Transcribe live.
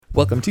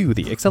Welcome to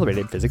the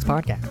Accelerated Physics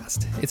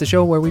Podcast. It's a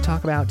show where we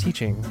talk about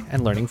teaching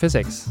and learning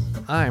physics.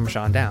 I'm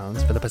Sean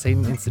Downs for the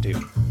Poseidon Institute.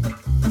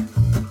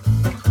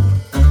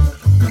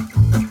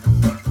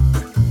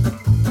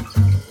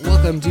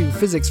 Welcome to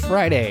Physics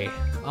Friday.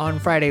 On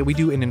Friday, we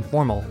do an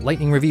informal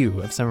lightning review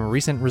of some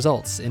recent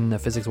results in the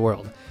physics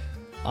world.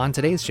 On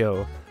today's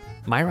show,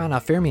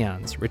 Majorana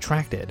fermions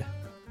retracted,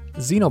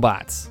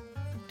 xenobots,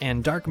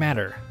 and dark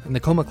matter in the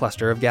Coma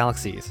cluster of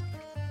galaxies.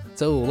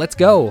 So let's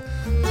go!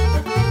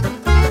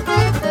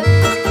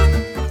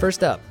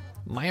 First up,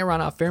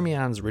 Majorana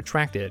fermions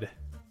retracted.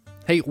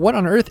 Hey, what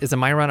on earth is a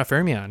Majorana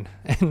fermion?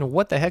 And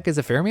what the heck is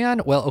a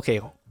fermion? Well,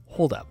 okay,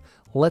 hold up.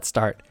 Let's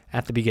start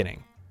at the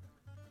beginning.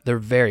 The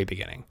very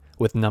beginning,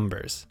 with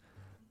numbers.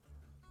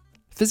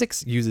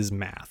 Physics uses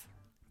math,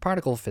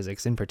 particle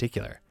physics in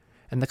particular,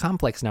 and the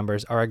complex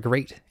numbers are a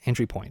great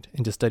entry point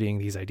into studying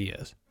these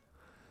ideas.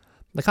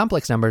 The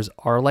complex numbers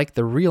are like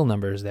the real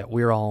numbers that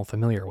we're all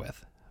familiar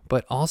with,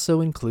 but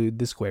also include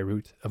the square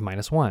root of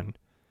 -1.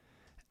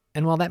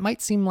 And while that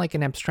might seem like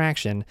an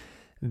abstraction,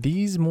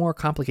 these more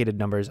complicated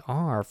numbers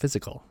are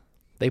physical.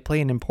 They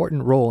play an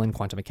important role in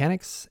quantum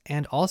mechanics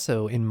and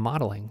also in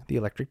modeling the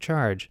electric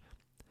charge.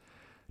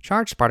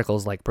 Charged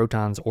particles like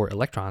protons or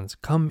electrons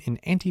come in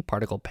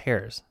antiparticle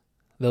pairs,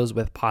 those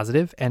with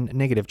positive and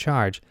negative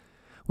charge.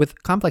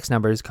 With complex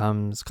numbers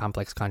comes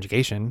complex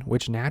conjugation,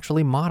 which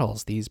naturally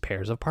models these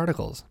pairs of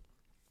particles.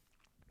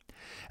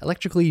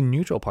 Electrically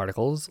neutral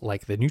particles,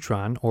 like the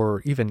neutron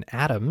or even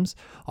atoms,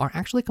 are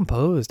actually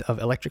composed of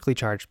electrically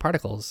charged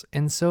particles,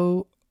 and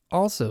so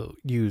also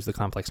use the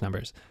complex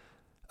numbers.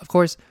 Of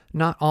course,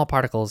 not all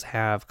particles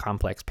have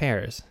complex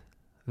pairs.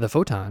 The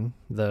photon,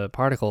 the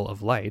particle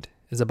of light,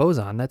 is a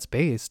boson that's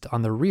based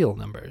on the real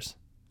numbers.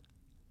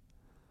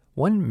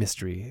 One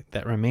mystery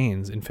that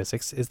remains in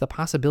physics is the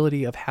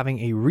possibility of having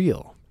a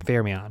real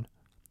fermion.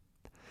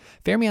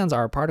 Fermions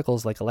are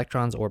particles like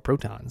electrons or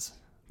protons.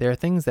 They are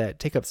things that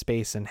take up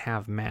space and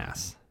have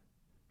mass.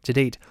 To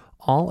date,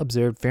 all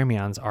observed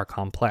fermions are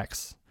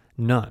complex.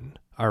 None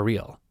are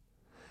real.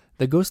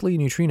 The ghostly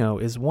neutrino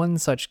is one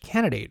such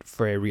candidate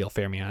for a real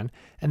fermion,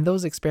 and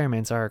those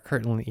experiments are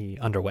currently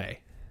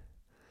underway.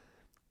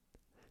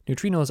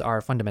 Neutrinos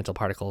are fundamental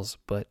particles,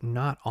 but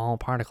not all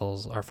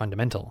particles are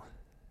fundamental.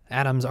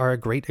 Atoms are a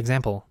great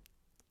example.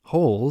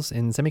 Holes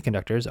in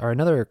semiconductors are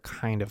another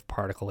kind of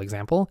particle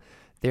example.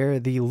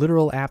 They're the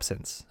literal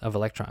absence of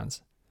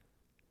electrons.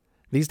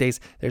 These days,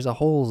 there's a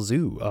whole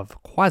zoo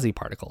of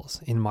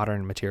quasi-particles in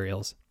modern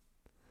materials.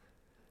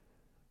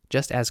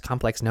 Just as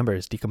complex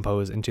numbers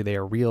decompose into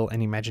their real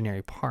and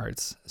imaginary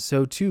parts,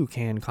 so too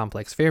can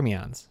complex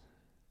fermions.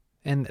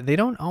 And they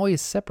don't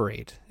always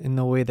separate in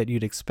the way that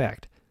you'd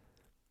expect.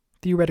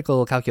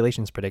 Theoretical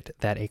calculations predict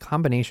that a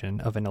combination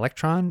of an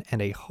electron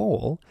and a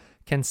hole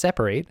can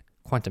separate,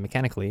 quantum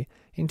mechanically,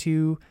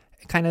 into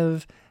a kind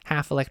of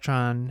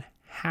half-electron,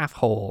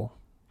 half-hole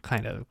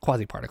kind of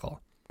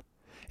quasi-particle.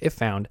 If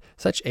found,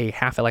 such a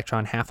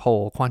half-electron,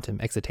 half-hole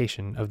quantum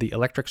excitation of the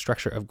electric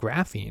structure of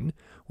graphene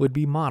would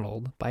be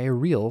modeled by a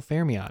real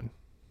fermion,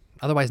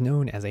 otherwise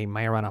known as a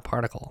Majorana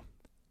particle.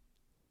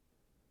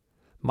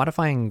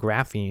 Modifying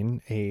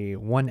graphene, a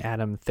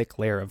one-atom thick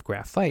layer of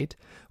graphite,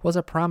 was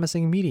a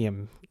promising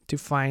medium to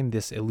find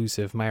this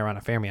elusive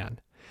Majorana fermion,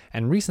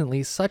 and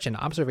recently such an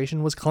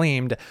observation was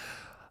claimed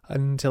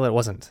until it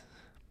wasn't.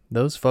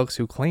 Those folks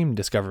who claimed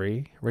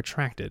discovery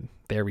retracted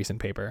their recent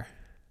paper.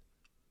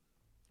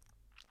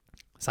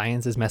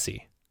 Science is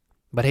messy.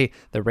 But hey,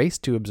 the race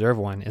to observe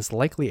one is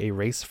likely a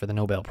race for the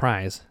Nobel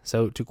Prize.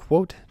 So to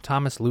quote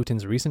Thomas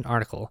Luton's recent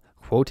article,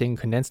 quoting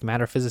condensed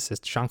matter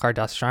physicist Shankar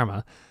Das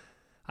Sharma,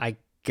 I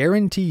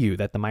guarantee you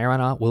that the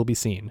Majorana will be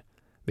seen,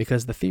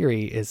 because the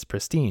theory is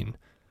pristine.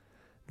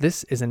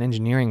 This is an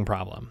engineering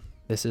problem.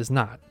 This is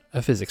not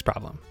a physics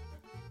problem.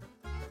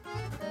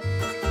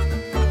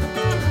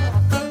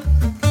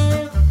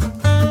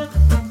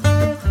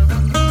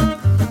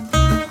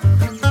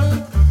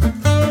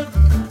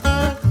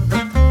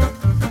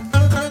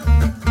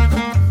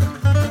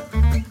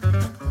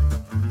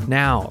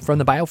 Now, from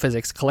the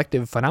biophysics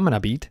collective phenomena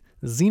beat,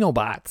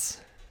 xenobots.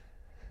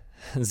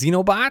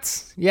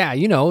 Xenobots? Yeah,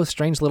 you know,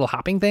 strange little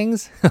hopping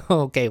things.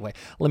 Okay, wait,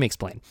 let me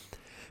explain.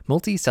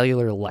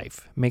 Multicellular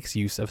life makes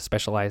use of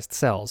specialized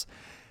cells,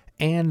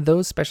 and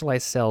those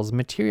specialized cells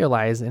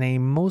materialize in a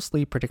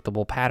mostly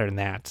predictable pattern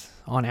that,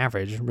 on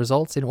average,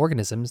 results in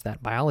organisms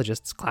that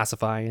biologists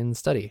classify and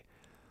study.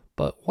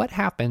 But what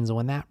happens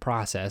when that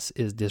process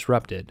is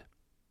disrupted?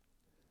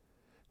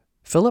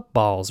 Philip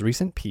Ball's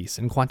recent piece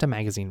in Quantum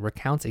Magazine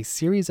recounts a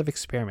series of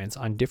experiments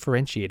on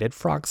differentiated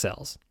frog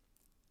cells.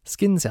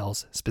 Skin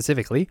cells,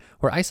 specifically,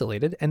 were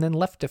isolated and then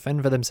left to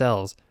fend for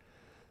themselves.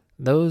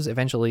 Those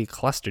eventually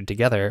clustered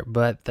together,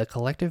 but the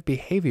collective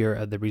behavior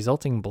of the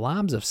resulting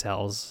blobs of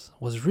cells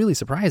was really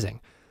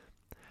surprising.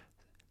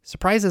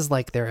 Surprises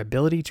like their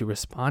ability to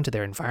respond to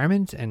their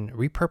environment and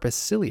repurpose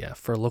cilia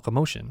for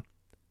locomotion.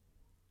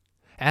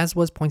 As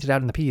was pointed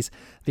out in the piece,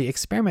 the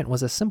experiment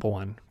was a simple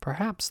one,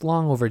 perhaps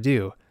long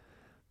overdue.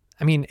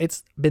 I mean,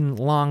 it's been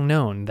long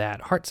known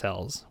that heart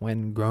cells,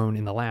 when grown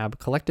in the lab,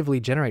 collectively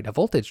generate a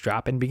voltage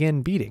drop and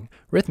begin beating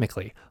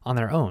rhythmically on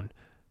their own.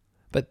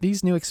 But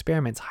these new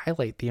experiments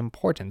highlight the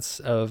importance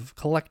of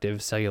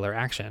collective cellular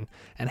action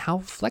and how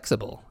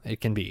flexible it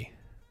can be.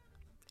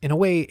 In a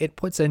way, it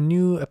puts a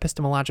new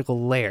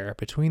epistemological layer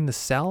between the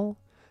cell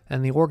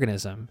and the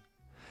organism,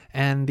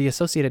 and the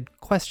associated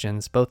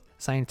questions, both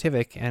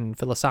scientific and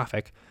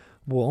philosophic,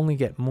 will only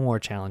get more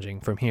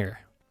challenging from here.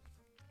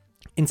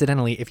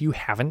 Incidentally, if you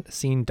haven't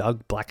seen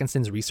Doug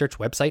Blackenston's research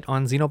website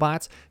on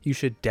xenobots, you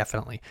should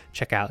definitely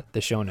check out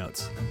the show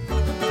notes.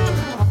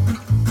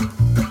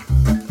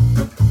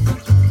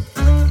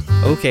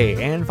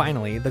 Okay, and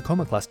finally, the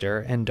Coma Cluster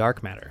and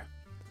dark matter.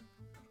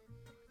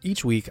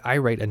 Each week, I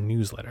write a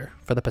newsletter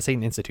for the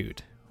Pasayten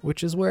Institute,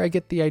 which is where I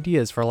get the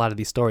ideas for a lot of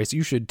these stories.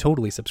 You should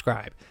totally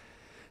subscribe.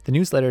 The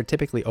newsletter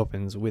typically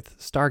opens with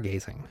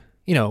stargazing.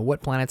 You know,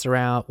 what planets are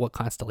out, what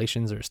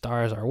constellations or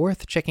stars are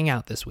worth checking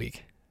out this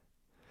week.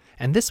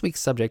 And this week's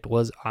subject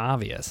was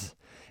obvious.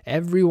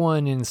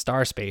 Everyone in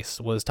star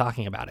space was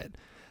talking about it.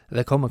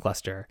 The Coma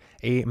Cluster,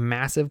 a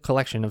massive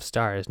collection of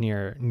stars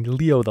near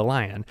Leo the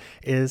Lion,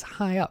 is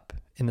high up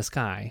in the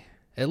sky,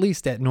 at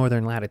least at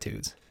northern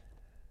latitudes.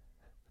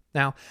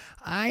 Now,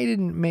 I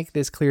didn't make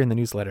this clear in the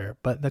newsletter,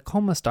 but the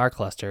Coma star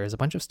cluster is a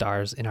bunch of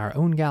stars in our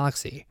own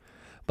galaxy.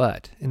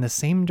 But in the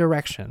same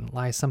direction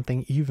lies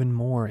something even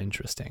more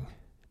interesting.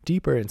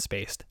 Deeper in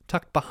space,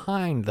 tucked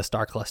behind the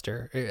star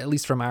cluster, at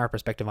least from our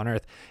perspective on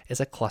Earth,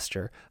 is a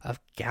cluster of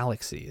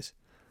galaxies.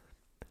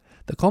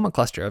 The Coma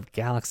cluster of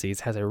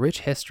galaxies has a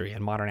rich history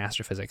in modern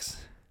astrophysics,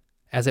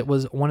 as it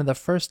was one of the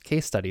first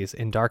case studies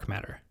in dark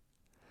matter.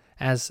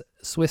 As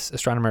Swiss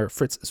astronomer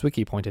Fritz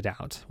Zwicky pointed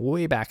out,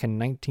 way back in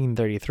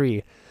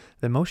 1933,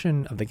 the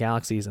motion of the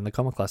galaxies in the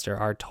Coma cluster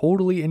are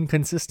totally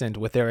inconsistent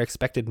with their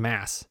expected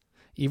mass,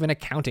 even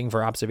accounting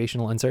for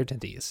observational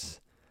uncertainties.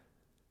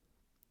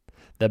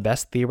 The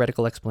best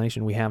theoretical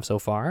explanation we have so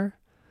far?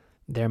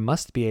 There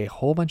must be a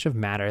whole bunch of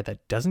matter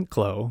that doesn't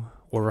glow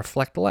or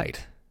reflect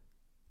light.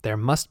 There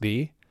must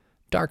be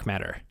dark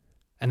matter,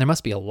 and there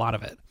must be a lot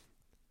of it.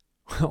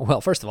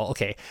 Well, first of all,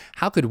 okay,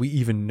 how could we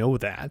even know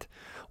that?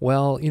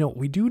 Well,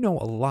 we do know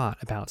a lot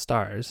about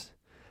stars,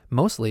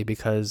 mostly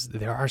because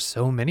there are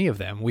so many of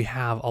them. We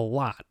have a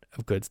lot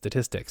of good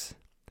statistics.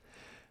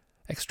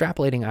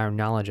 Extrapolating our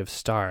knowledge of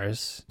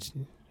stars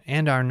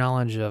and our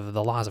knowledge of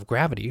the laws of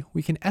gravity,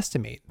 we can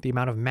estimate the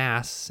amount of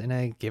mass in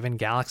a given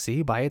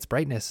galaxy by its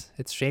brightness,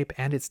 its shape,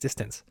 and its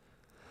distance.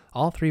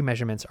 All three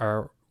measurements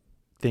are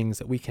things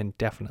that we can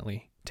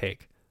definitely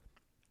take.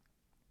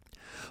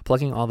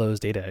 Plugging all those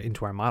data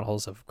into our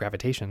models of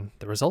gravitation,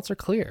 the results are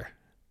clear.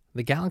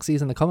 The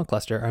galaxies in the Coma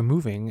cluster are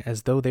moving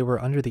as though they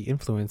were under the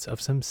influence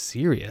of some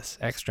serious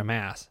extra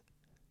mass.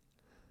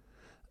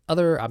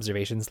 Other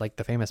observations, like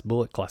the famous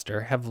Bullet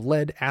cluster, have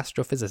led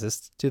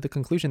astrophysicists to the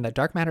conclusion that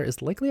dark matter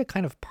is likely a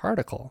kind of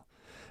particle,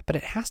 but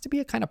it has to be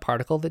a kind of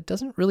particle that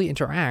doesn't really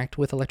interact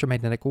with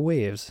electromagnetic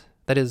waves,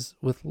 that is,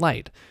 with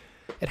light.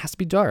 It has to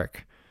be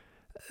dark.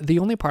 The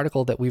only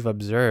particle that we've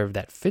observed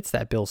that fits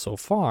that bill so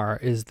far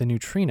is the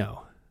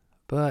neutrino,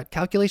 but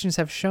calculations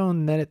have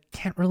shown that it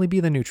can't really be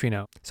the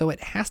neutrino, so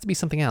it has to be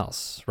something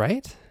else,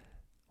 right?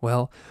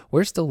 Well,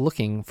 we're still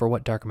looking for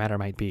what dark matter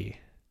might be.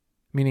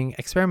 Meaning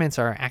experiments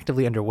are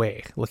actively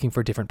underway, looking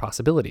for different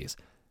possibilities.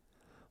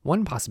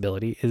 One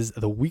possibility is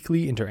the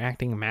weakly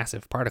interacting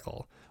massive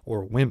particle,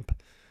 or WIMP.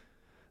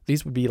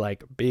 These would be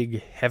like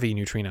big, heavy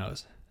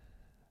neutrinos.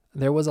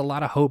 There was a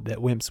lot of hope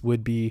that WIMPs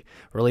would be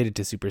related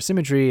to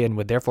supersymmetry and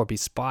would therefore be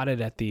spotted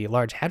at the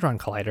Large Hadron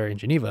Collider in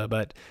Geneva,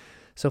 but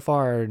so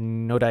far,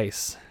 no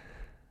dice.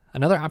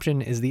 Another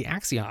option is the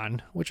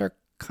axion, which are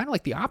kind of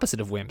like the opposite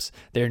of WIMPs.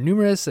 They're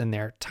numerous and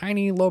they're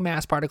tiny,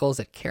 low-mass particles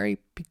that carry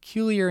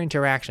peculiar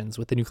interactions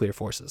with the nuclear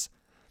forces.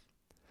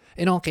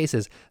 In all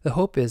cases, the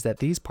hope is that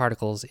these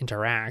particles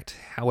interact,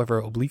 however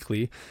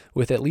obliquely,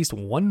 with at least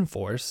one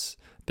force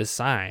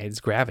besides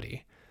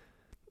gravity.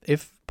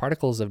 If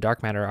particles of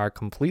dark matter are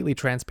completely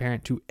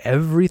transparent to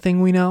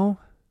everything we know,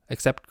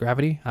 except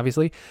gravity,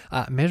 obviously,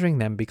 measuring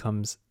them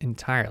becomes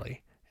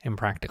entirely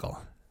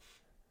impractical.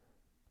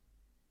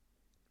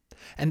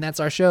 And that's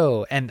our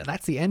show, and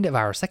that's the end of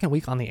our second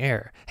week on the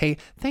air. Hey,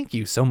 thank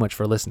you so much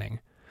for listening.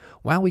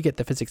 While we get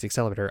the Physics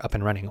Accelerator up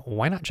and running,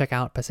 why not check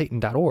out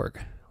pasayten.org?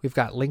 We've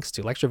got links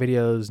to lecture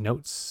videos,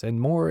 notes,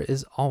 and more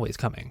is always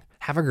coming.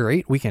 Have a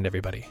great weekend,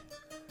 everybody.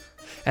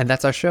 And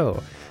that's our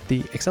show.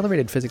 The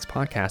Accelerated Physics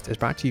Podcast is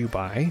brought to you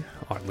by,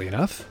 oddly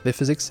enough, the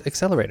Physics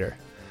Accelerator.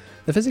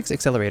 The Physics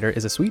Accelerator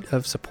is a suite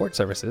of support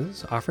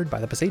services offered by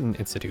the Pasayten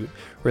Institute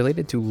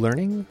related to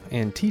learning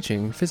and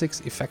teaching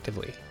physics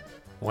effectively.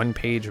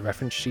 One-page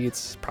reference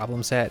sheets,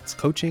 problem sets,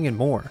 coaching, and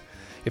more.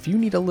 If you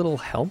need a little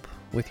help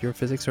with your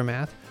physics or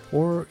math,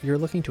 or you're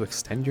looking to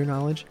extend your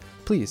knowledge,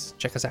 please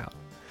check us out.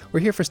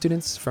 We're here for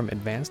students from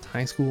advanced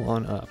high school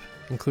on up,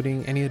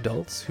 including any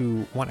adults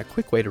who want a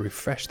quick way to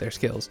refresh their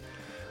skills.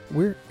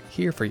 We're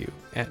here for you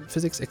at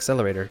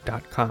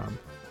physicsaccelerator.com.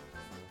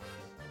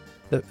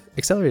 The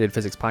Accelerated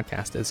Physics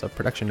Podcast is a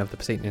production of the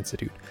Pasayten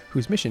Institute,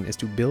 whose mission is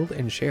to build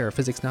and share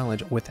physics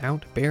knowledge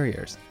without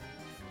barriers.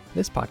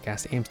 This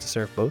podcast aims to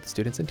serve both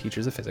students and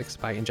teachers of physics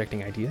by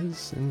injecting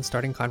ideas and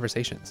starting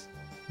conversations.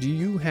 Do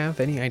you have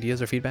any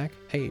ideas or feedback?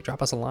 Hey,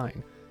 drop us a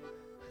line.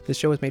 This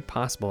show is made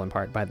possible in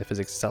part by the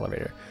Physics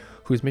Accelerator,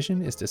 whose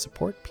mission is to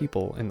support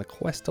people in the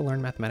quest to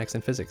learn mathematics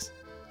and physics.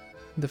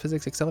 The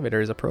Physics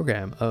Accelerator is a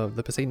program of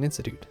the Pasayten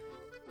Institute.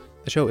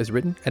 The show is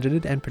written,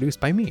 edited, and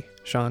produced by me,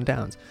 Sean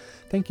Downs.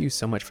 Thank you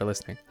so much for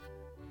listening.